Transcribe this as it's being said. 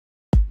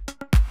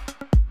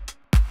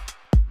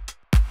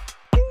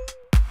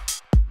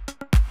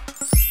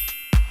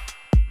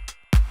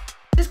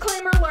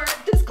Disclaimer alert,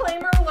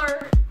 disclaimer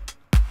alert.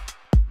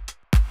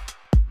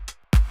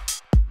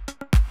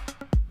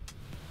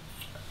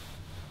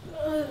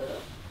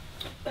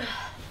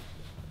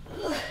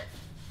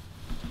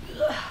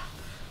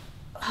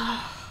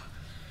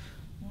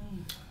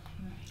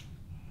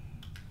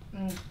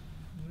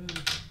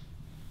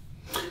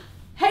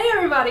 Hey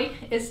everybody,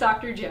 it's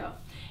Dr. Joe.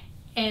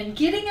 And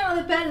getting out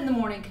of the bed in the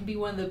morning can be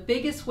one of the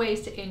biggest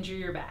ways to injure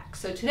your back.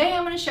 So today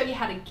I'm going to show you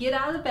how to get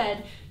out of the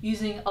bed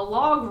using a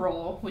log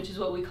roll, which is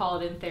what we call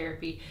it in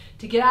therapy,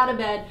 to get out of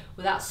bed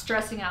without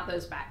stressing out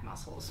those back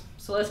muscles.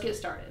 So let's get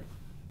started.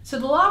 So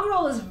the log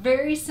roll is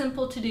very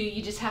simple to do,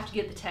 you just have to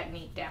get the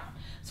technique down.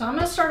 So I'm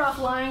going to start off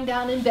lying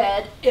down in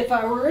bed if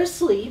I were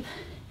asleep.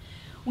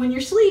 When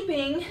you're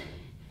sleeping,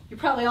 you're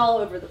probably all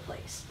over the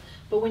place.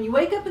 But when you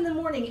wake up in the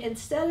morning,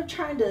 instead of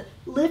trying to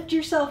lift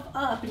yourself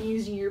up and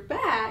using your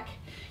back,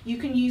 you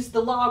can use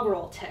the log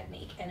roll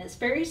technique. And it's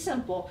very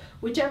simple.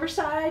 Whichever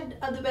side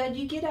of the bed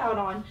you get out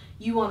on,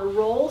 you want to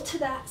roll to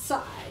that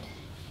side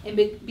and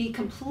be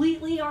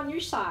completely on your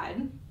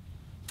side.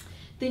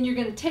 Then you're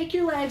going to take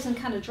your legs and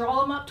kind of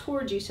draw them up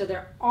towards you so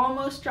they're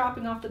almost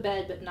dropping off the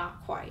bed, but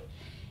not quite.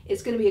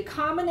 It's going to be a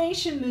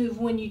combination move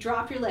when you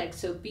drop your legs.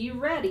 So be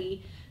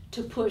ready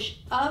to push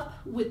up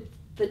with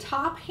the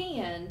top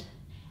hand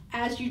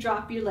as you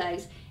drop your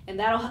legs, and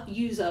that'll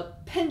use a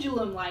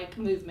pendulum-like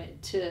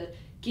movement to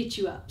get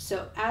you up.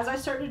 So as I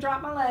start to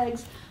drop my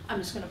legs, I'm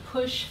just going to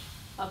push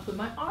up with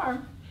my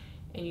arm,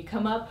 and you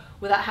come up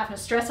without having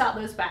to stress out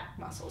those back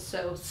muscles.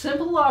 So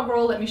simple log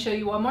roll. Let me show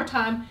you one more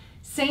time.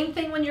 Same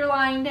thing when you're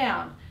lying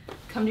down.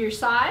 Come to your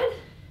side,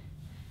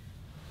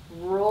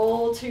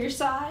 roll to your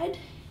side,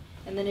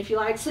 and then if you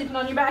like sleeping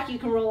on your back, you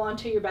can roll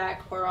onto your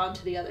back or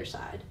onto the other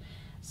side.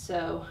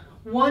 So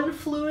one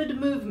fluid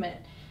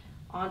movement.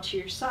 Onto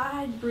your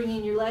side,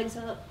 bringing your legs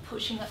up,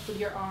 pushing up with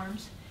your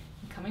arms,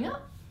 and coming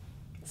up.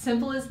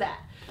 Simple as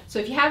that. So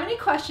if you have any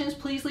questions,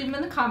 please leave them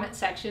in the comment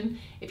section.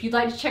 If you'd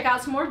like to check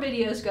out some more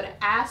videos, go to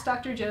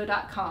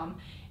AskDoctorJo.com.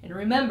 And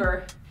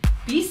remember,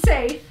 be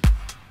safe,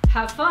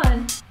 have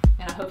fun,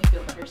 and I hope you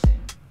feel better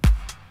soon.